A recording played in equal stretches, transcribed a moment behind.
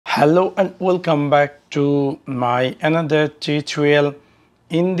Hello and welcome back to my another tutorial.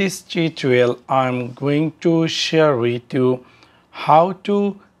 In this tutorial I'm going to share with you how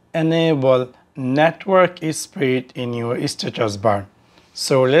to enable network speed in your status bar.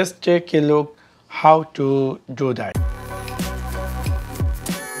 So let's take a look how to do that.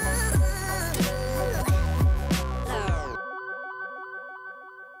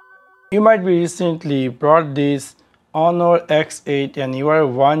 You might be recently bought this Honor X8 and you are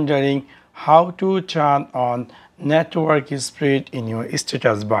wondering how to turn on network speed in your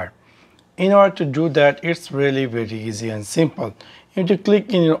status bar. In order to do that, it's really very easy and simple. You need to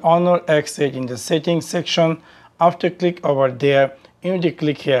click in your Honor X8 in the settings section. After click over there, you need to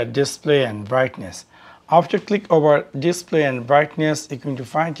click here display and brightness. After click over display and brightness, you're going to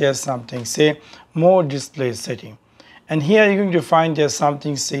find here something say more display setting. And here you're going to find there's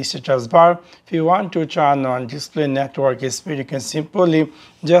something say status bar. If you want to turn on display network speed, you can simply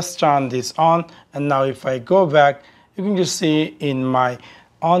just turn this on. And now if I go back, you're going to see in my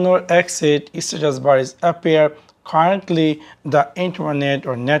Honor X8 status bar is appear currently the internet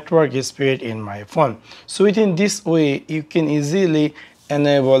or network speed in my phone. So within this way, you can easily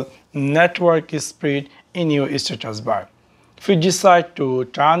enable network speed in your status bar. If you decide to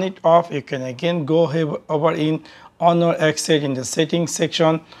turn it off, you can again go over in Honor X8 in the settings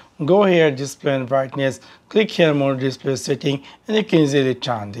section, go here display and brightness, click here more display setting, and you can easily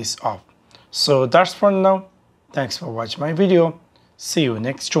turn this off. So that's for now. Thanks for watching my video. See you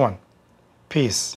next one. Peace.